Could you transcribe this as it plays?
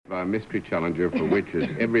mystery challenger for which, as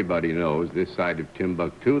everybody knows, this side of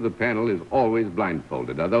Timbuktu, the panel is always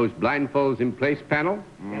blindfolded. Are those blindfolds in place, panel?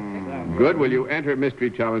 Good. Will you enter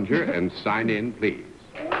mystery challenger and sign in, please?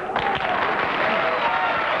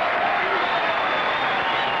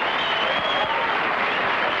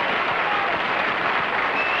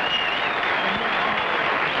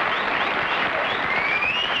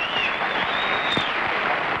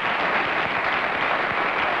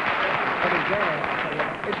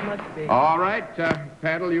 All right,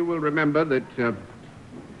 panel, you will remember that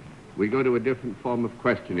we go to a different form of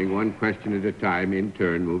questioning, one question at a time, in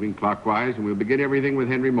turn, moving clockwise, and we'll begin everything with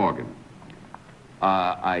Henry Morgan.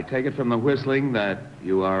 I take it from the whistling that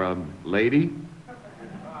you are a lady?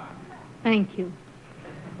 Thank you.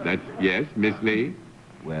 That's, yes, Miss Lee?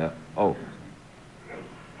 Well, oh.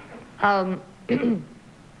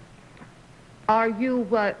 Are you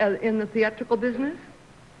in the theatrical business?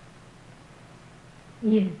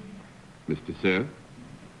 Yes. Mr. Sir?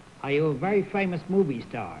 Are you a very famous movie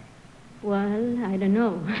star? Well, I don't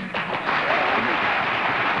know.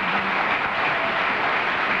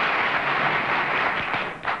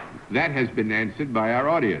 That has been answered by our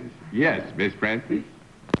audience. Yes, Miss Francis?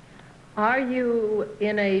 Are you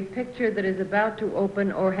in a picture that is about to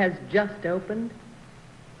open or has just opened?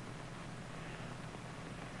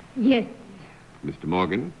 Yes. Mr.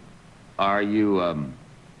 Morgan? Are you,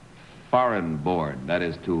 foreign-born? That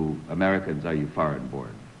is, to Americans, are you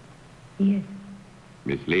foreign-born? Yes.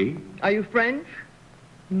 Miss Lee? Are you French?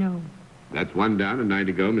 No. That's one down and 9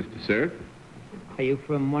 to go, Mr. Sir. Are you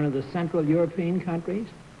from one of the Central European countries?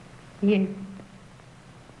 Yes.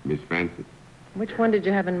 Miss Francis? Which one did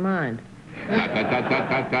you have in mind? That's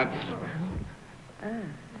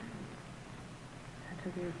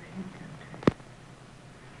Central European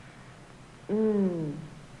country.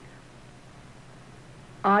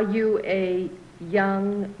 Are you a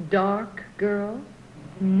young, dark girl?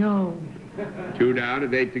 No. 2 down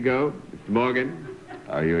and 8 to go. Mr. Morgan?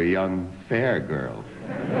 Are you a young, fair girl?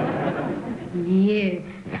 Yes.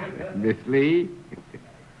 Miss Lee?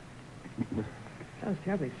 Sounds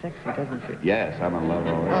terribly sexy, doesn't it? Yes, I'm in love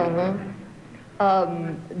already.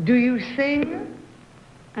 Do you sing?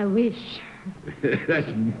 I wish. That's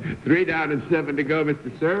 3 down and 7 to go,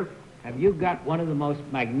 Mr. Sir. Have you got one of the most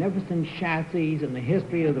magnificent chassis in the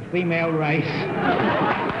history of the female race?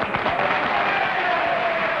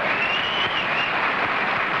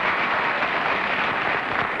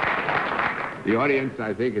 The audience,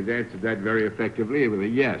 I think, has answered that very effectively with a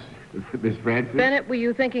yes. Miss Francis? Bennett, were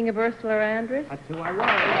you thinking of Ursula Andress? That's who I was.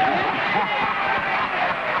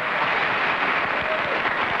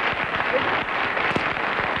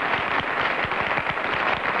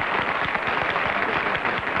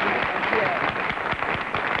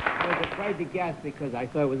 To guess because I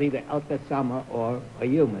thought it was either Elka Summer or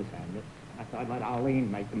you, Miss Andress. I thought I'd let Arlene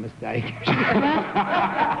make the mistake.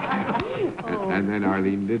 And then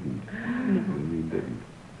Arlene didn't. Arlene didn't.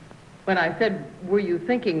 When I said, were you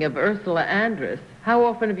thinking of Ursula Andress, how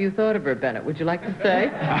often have you thought of her, Bennett? Would you like to say?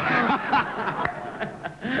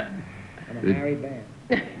 And a married man.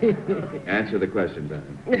 Answer the question,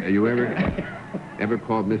 Bennett. You ever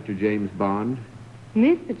called Mr. James Bond?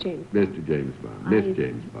 Mr. James. Mr. James Bond. Miss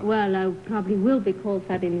James Bond. Well, I probably will because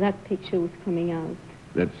that in that picture was coming out.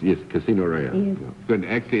 That's, yes, Casino Royale. Yes. No. Good.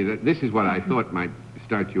 Actually, this is what I thought might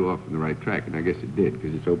start you off on the right track, and I guess it did,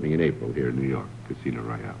 because it's opening in April here in New York, Casino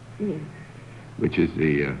Royale. Yes. Which is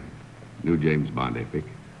the new James Bond epic.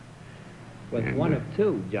 Was And, one of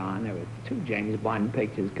two, John. There were 2 James Bond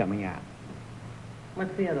pictures coming out.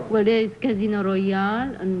 What's the other one? Well, there's Casino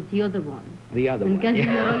Royale and the other one. The other And one.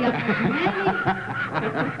 Casino Royale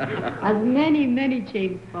has many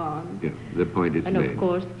James Bonds. Yeah, the point is And made. of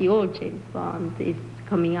course, the old James Bond is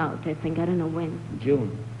coming out, I think. I don't know when.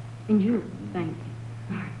 June. In June, thank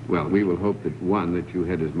you. Well, we will hope that, one, that you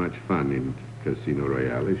had as much fun in Casino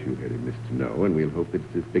Royale as you had in Mr. No, and we'll hope that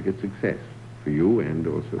it's as big a success for you and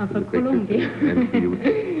also for for the picture. Columbia. And for you.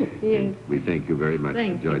 Yes. We thank you very much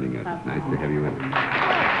Thank for joining you. us. It's nice to have you with us.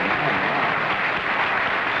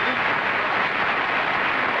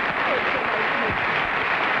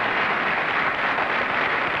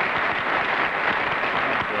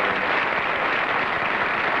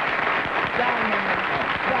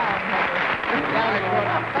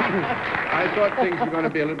 I thought things were going to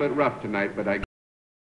be a little bit rough tonight, but I